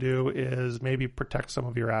trying to do is maybe protect some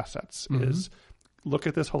of your assets. Mm-hmm. Is look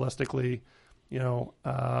at this holistically.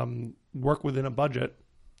 Work within a budget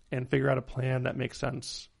and figure out a plan that makes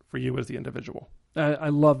sense for you as the individual. I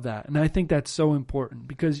love that, and I think that's so important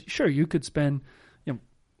because sure, you could spend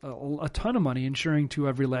a ton of money insuring to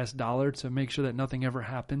every last dollar to make sure that nothing ever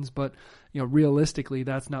happens. But, realistically,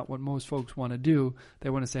 that's not what most folks want to do. They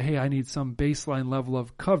want to say, hey, I need some baseline level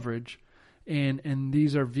of coverage. And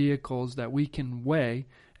these are vehicles that we can weigh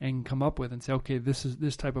and come up with and say, okay,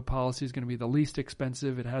 this type of policy is going to be the least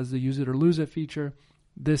expensive. It has the use it or lose it feature.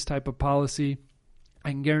 This type of policy, I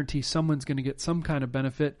can guarantee someone's going to get some kind of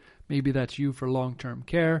benefit. Maybe that's you for long-term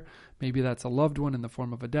care. Maybe that's a loved one in the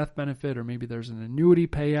form of a death benefit, or maybe there's an annuity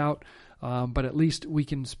payout. But at least we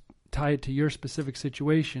can tie it to your specific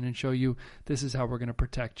situation and show you this is how we're going to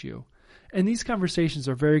protect you. And these conversations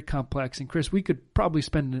are very complex. And Chris, we could probably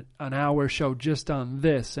spend an hour show just on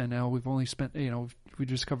this. And now we've only spent, we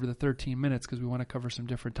just covered the 13 minutes because we want to cover some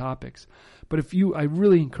different topics. But I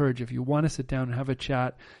really encourage, if you want to sit down and have a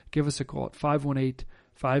chat, give us a call at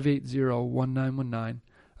 518-580-1919.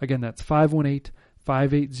 Again, that's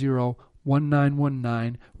 518-580-1919.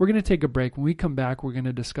 We're going to take a break. When we come back, we're going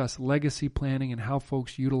to discuss legacy planning and how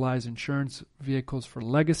folks utilize insurance vehicles for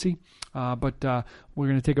legacy. But we're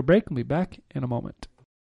going to take a break and be back in a moment.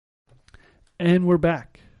 And we're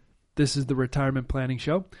back. This is the Retirement Planning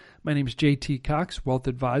Show. My name is JT Cox, Wealth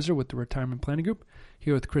Advisor with the Retirement Planning Group,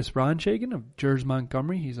 here with Chris Ronchagan of Gers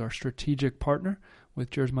Montgomery. He's our strategic partner with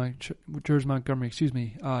Gers Montgomery,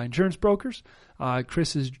 insurance brokers.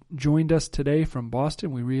 Chris has joined us today from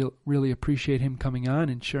Boston. We really appreciate him coming on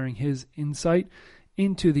and sharing his insight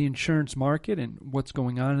into the insurance market and what's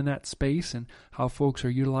going on in that space and how folks are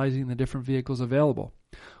utilizing the different vehicles available.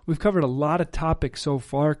 We've covered a lot of topics so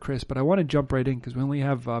far, Chris, but I want to jump right in because we only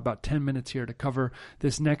have about 10 minutes here to cover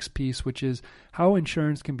this next piece, which is how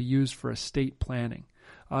insurance can be used for estate planning.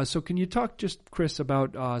 So can you talk just, Chris,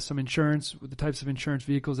 about some insurance, the types of insurance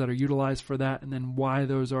vehicles that are utilized for that, and then why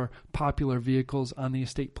those are popular vehicles on the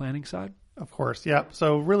estate planning side? Of course, yeah.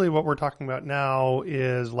 So really what we're talking about now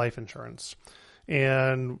is life insurance.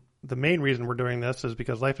 And the main reason we're doing this is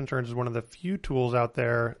because life insurance is one of the few tools out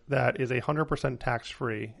there that is 100%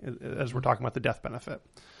 tax-free, as we're talking about the death benefit.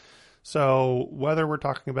 So whether we're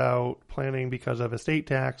talking about planning because of estate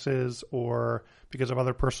taxes or because of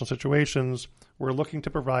other personal situations, we're looking to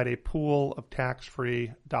provide a pool of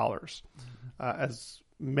tax-free dollars. As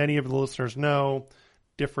many of the listeners know,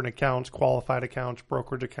 different accounts, qualified accounts,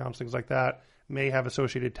 brokerage accounts, things like that, may have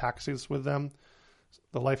associated taxes with them.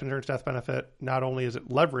 The life insurance death benefit, not only is it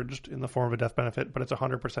leveraged in the form of a death benefit, but it's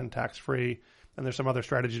 100% tax-free. And there's some other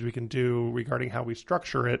strategies we can do regarding how we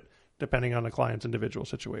structure it depending on the client's individual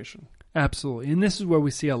situation. Absolutely. And this is where we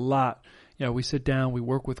see a lot. We sit down, we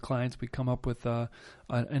work with clients, we come up with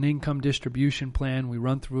an income distribution plan, we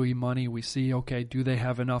run through e-money, we see, okay, do they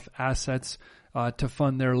have enough assets to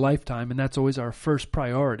fund their lifetime. And that's always our first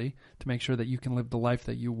priority, to make sure that you can live the life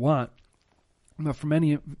that you want. But for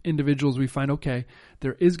many individuals, we find, okay,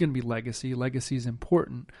 there is going to be legacy. Legacy is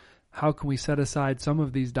important. How can we set aside some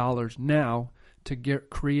of these dollars now to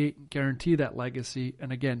guarantee that legacy?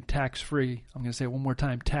 And again, tax-free. I'm going to say it one more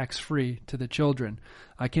time, tax-free to the children.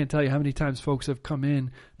 I can't tell you how many times folks have come in,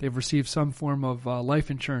 they've received some form of life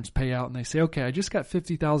insurance payout, and they say, okay, I just got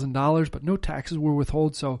 $50,000, but no taxes were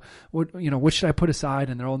withheld, so what should I put aside?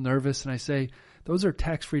 And they're all nervous, and I say, those are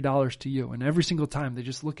tax-free dollars to you. And every single time they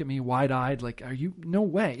just look at me wide-eyed like, no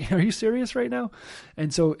way. Are you serious right now?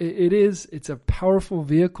 And so it's a powerful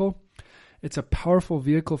vehicle. It's a powerful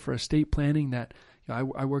vehicle for estate planning that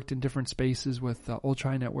I worked in different spaces with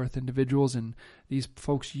ultra high net worth individuals, and these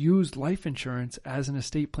folks used life insurance as an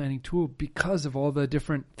estate planning tool because of all the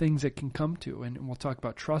different things it can come to. And we'll talk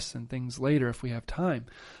about trusts and things later if we have time.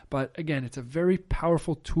 But again, it's a very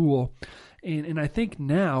powerful tool. And I think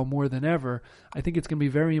now more than ever, I think it's going to be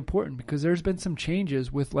very important because there's been some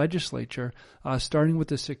changes with legislature, starting with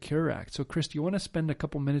the Secure Act. So, Chris, do you want to spend a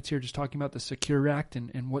couple minutes here just talking about the Secure Act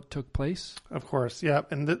and what took place? Of course, yeah.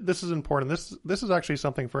 And this is important. This is actually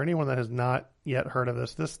something for anyone that has not yet heard of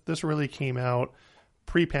this. This really came out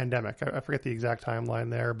pre-pandemic. I forget the exact timeline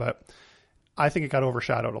there, but I think it got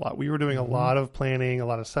overshadowed a lot. We were doing a lot of planning, a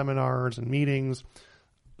lot of seminars and meetings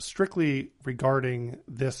strictly regarding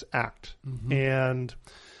this act. And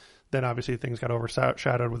then obviously things got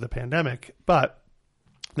overshadowed with the pandemic, but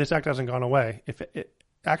this act hasn't gone away.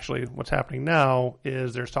 Actually, what's happening now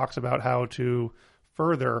is there's talks about how to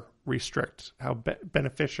further restrict how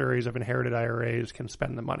beneficiaries of inherited IRAs can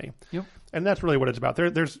spend the money. Yep. And that's really what it's about.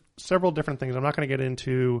 There's several different things. I'm not going to get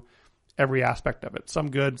into every aspect of it. Some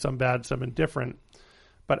good, some bad, some indifferent.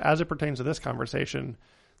 But as it pertains to this conversation,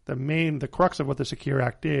 the crux of what the Secure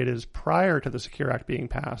Act did is, prior to the Secure Act being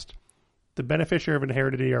passed, the beneficiary of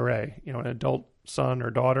inherited IRA, an adult son or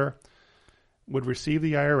daughter, would receive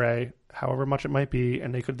the IRA, however much it might be,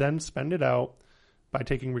 and they could then spend it out by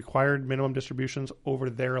taking required minimum distributions over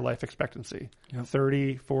their life expectancy,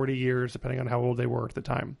 30, 40 years, depending on how old they were at the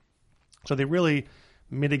time. So they really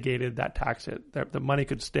mitigated that tax hit. The money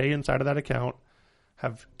could stay inside of that account,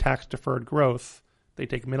 have tax-deferred growth. They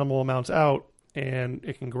take minimal amounts out, and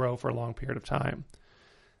it can grow for a long period of time.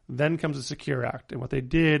 Then comes the Secure Act. And what they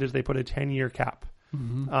did is they put a 10-year cap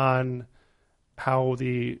on how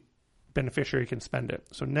the beneficiary can spend it.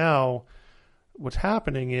 So now what's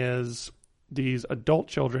happening is these adult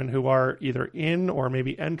children who are either in or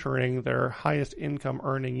maybe entering their highest income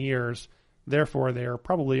earning years, therefore they are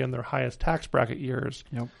probably in their highest tax bracket years.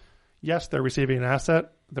 Yep. Yes, they're receiving an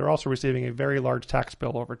asset. They're also receiving a very large tax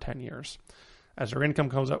bill over 10 years. As their income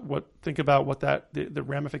comes up, think about what the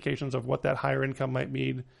ramifications of what that higher income might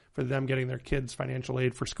mean for them getting their kids financial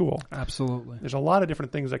aid for school. Absolutely. There's a lot of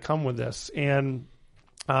different things that come with this. And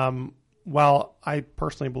while I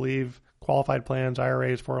personally believe qualified plans,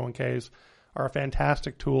 IRAs, 401ks are a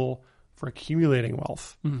fantastic tool for accumulating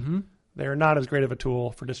wealth, they're not as great of a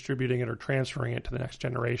tool for distributing it or transferring it to the next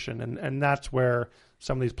generation. And that's where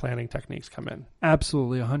some of these planning techniques come in.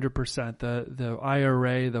 Absolutely, 100%. The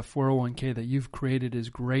IRA, the 401k that you've created is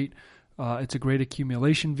great. It's a great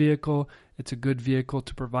accumulation vehicle. It's a good vehicle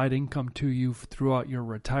to provide income to you throughout your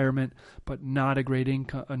retirement, but not a great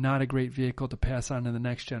vehicle to pass on to the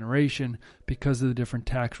next generation because of the different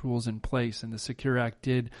tax rules in place. And the Secure Act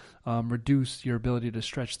did reduce your ability to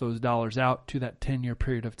stretch those dollars out to that 10-year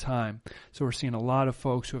period of time. So we're seeing a lot of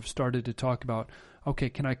folks who have started to talk about, okay,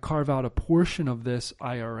 can I carve out a portion of this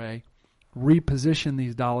IRA, reposition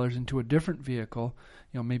these dollars into a different vehicle,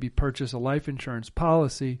 maybe purchase a life insurance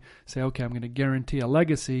policy, say, okay, I'm going to guarantee a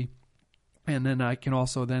legacy, and then I can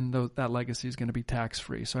also, that legacy is going to be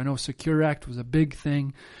tax-free. So I know Secure Act was a big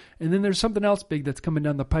thing. And then there's something else big that's coming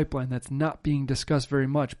down the pipeline that's not being discussed very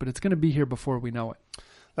much, but it's going to be here before we know it.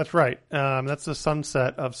 That's right. That's the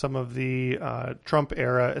sunset of some of the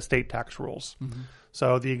Trump-era estate tax rules.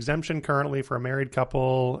 So the exemption currently for a married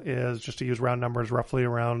couple is, just to use round numbers, roughly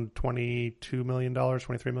around $22 million,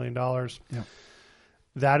 $23 million. Yeah.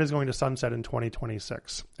 That is going to sunset in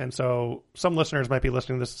 2026. And so some listeners might be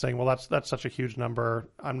listening to this and saying, well, that's such a huge number.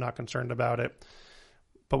 I'm not concerned about it.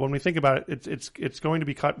 But when we think about it, it's going to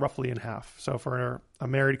be cut roughly in half. So for a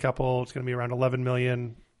married couple, it's going to be around 11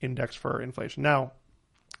 million indexed for inflation. Now,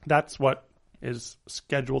 that's what is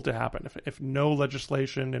scheduled to happen. If no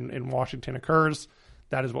legislation in Washington occurs,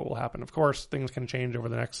 that is what will happen. Of course, things can change over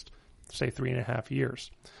the next, say, 3.5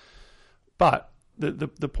 years. But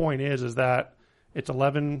the point is that it's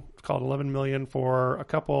called 11 million for a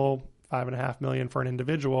couple, 5.5 million for an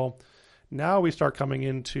individual. Now we start coming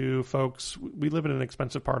into folks, we live in an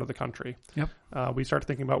expensive part of the country. Yep. We start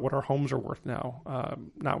thinking about what our homes are worth now,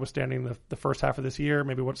 notwithstanding the first half of this year,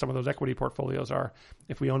 maybe what some of those equity portfolios are.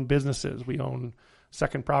 If we own businesses, we own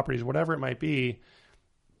second properties, whatever it might be,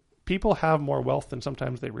 people have more wealth than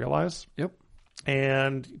sometimes they realize. Yep.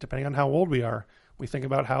 And depending on how old we are, we think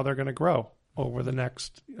about how they're going to grow over the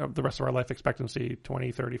next, the rest of our life expectancy,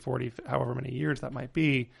 20, 30, 40, however many years that might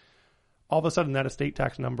be. All of a sudden that estate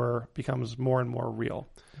tax number becomes more and more real.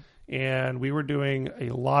 And we were doing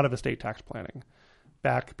a lot of estate tax planning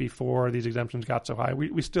back before these exemptions got so high.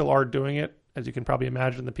 We still are doing it. As you can probably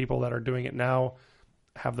imagine, the people that are doing it now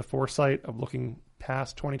have the foresight of looking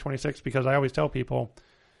past 2026, because I always tell people,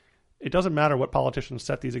 it doesn't matter what politicians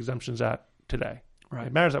set these exemptions at today. Right.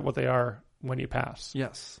 It matters at what they are when you pass.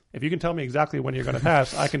 Yes. If you can tell me exactly when you're going to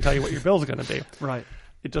pass, I can tell you what your bill's going to be. Right.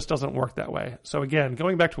 It just doesn't work that way. So again,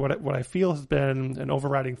 going back to what I feel has been an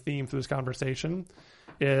overriding theme through this conversation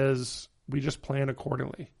is we just plan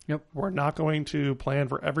accordingly. Yep. We're not going to plan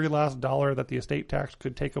for every last dollar that the estate tax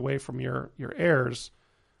could take away from your heirs,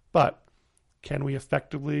 but can we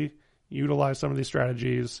effectively utilize some of these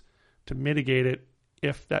strategies to mitigate it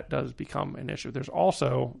if that does become an issue? There's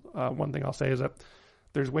also, one thing I'll say is that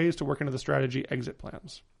there's ways to work into the strategy exit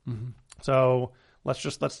plans. Mm-hmm. So let's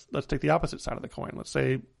take the opposite side of the coin. Let's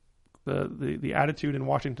say the attitude in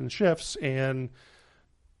Washington shifts and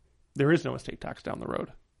there is no estate tax down the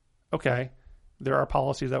road. Okay, there are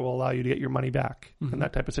policies that will allow you to get your money back in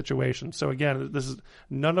that type of situation. So again, this is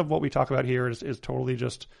none of what we talk about here is totally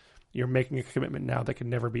just you're making a commitment now that can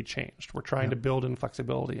never be changed. We're trying to build in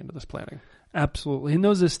flexibility into this planning. Absolutely. And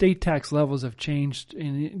those estate tax levels have changed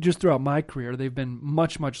just throughout my career. They've been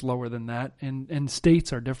much, much lower than that. And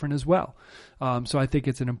states are different as well. So I think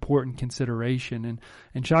it's an important consideration.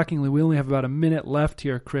 And shockingly, we only have about a minute left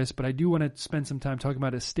here, Chris, but I do want to spend some time talking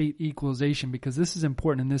about estate equalization, because this is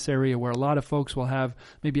important in this area where a lot of folks will have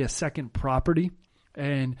maybe a second property.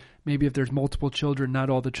 And maybe if there's multiple children, not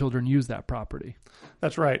all the children use that property.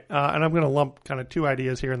 That's right. And I'm going to lump kind of two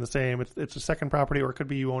ideas here in the same. It's a second property, or it could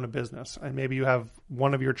be you own a business. And maybe you have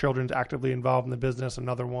one of your children's actively involved in the business,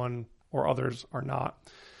 another one or others are not.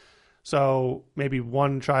 So maybe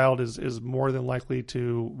one child is more than likely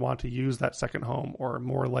to want to use that second home, or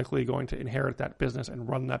more likely going to inherit that business and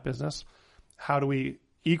run that business. How do we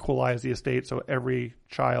equalize the estate so every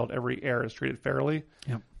child, every heir is treated fairly?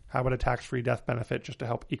 Yep. How about a tax-free death benefit just to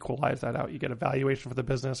help equalize that out? You get a valuation for the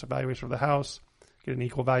business, a valuation for the house, get an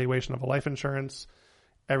equal valuation of a life insurance.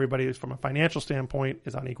 Everybody from a financial standpoint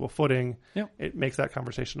is on equal footing. Yep. It makes that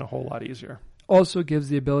conversation a whole lot easier. Also gives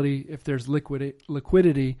the ability, if there's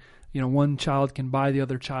liquidity, one child can buy the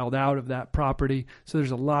other child out of that property. So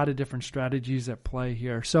there's a lot of different strategies at play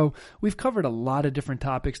here. So we've covered a lot of different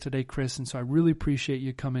topics today, Chris, and so I really appreciate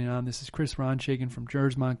you coming on. This is Chris Ronchagan from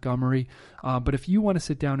Gers Montgomery. But if you want to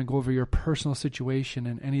sit down and go over your personal situation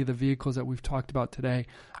and any of the vehicles that we've talked about today,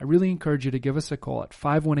 I really encourage you to give us a call at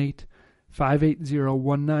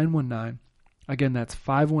 518-580-1919. Again, that's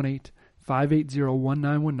 518-580-1919.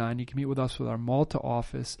 You can meet with us with our Malta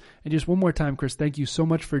office. And just one more time, Chris, thank you so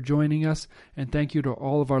much for joining us. And thank you to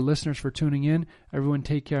all of our listeners for tuning in. Everyone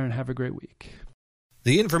take care and have a great week.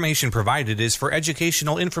 The information provided is for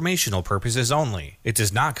educational informational purposes only. It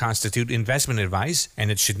does not constitute investment advice, and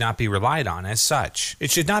it should not be relied on as such. It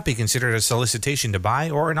should not be considered a solicitation to buy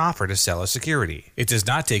or an offer to sell a security. It does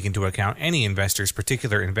not take into account any investor's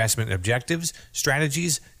particular investment objectives,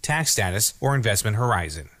 strategies, tax status, or investment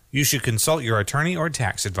horizon. You should consult your attorney or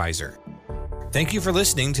tax advisor. Thank you for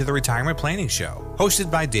listening to the Retirement Planning Show, hosted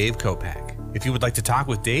by Dave Kopak. If you would like to talk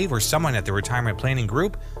with Dave or someone at the Retirement Planning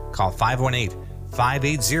Group, call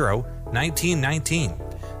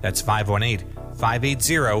 518-580-1919. That's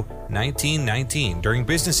 518-580-1919 during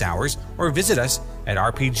business hours, or visit us at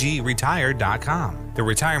rpgretire.com. The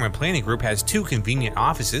Retirement Planning Group has 2 convenient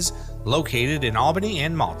offices located in Albany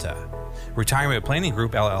and Malta. Retirement Planning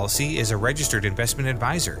Group, LLC is a registered investment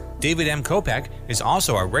advisor. David M. Kopak is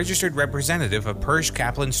also a registered representative of Persh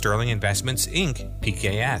Kaplan Sterling Investments, Inc.,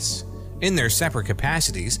 PKS. In their separate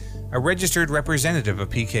capacities, a registered representative of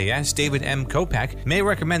PKS, David M. Kopak, may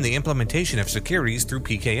recommend the implementation of securities through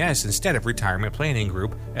PKS instead of Retirement Planning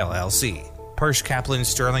Group, LLC. Persh Kaplan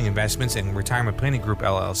Sterling Investments and Retirement Planning Group,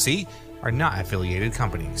 LLC are not affiliated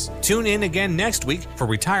companies. Tune in again next week for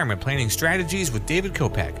Retirement Planning Strategies with David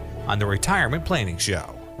Kopak on the Retirement Planning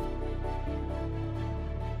Show.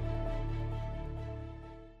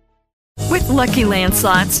 With Lucky Land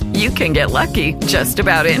Slots, you can get lucky just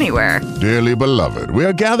about anywhere. Dearly beloved, we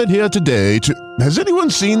are gathered here today to... Has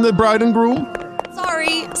anyone seen the bride and groom?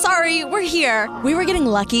 Sorry, we're here. We were getting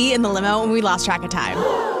lucky in the limo and we lost track of time.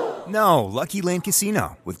 No, Lucky Land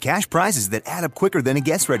Casino, with cash prizes that add up quicker than a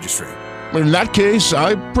guest registry. In that case,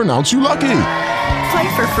 I pronounce you lucky.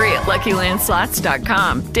 Play for free at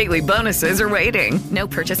LuckyLandSlots.com. Daily bonuses are waiting. No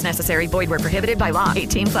purchase necessary. Void where prohibited by law.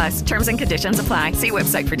 18+. Terms and conditions apply. See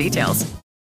website for details.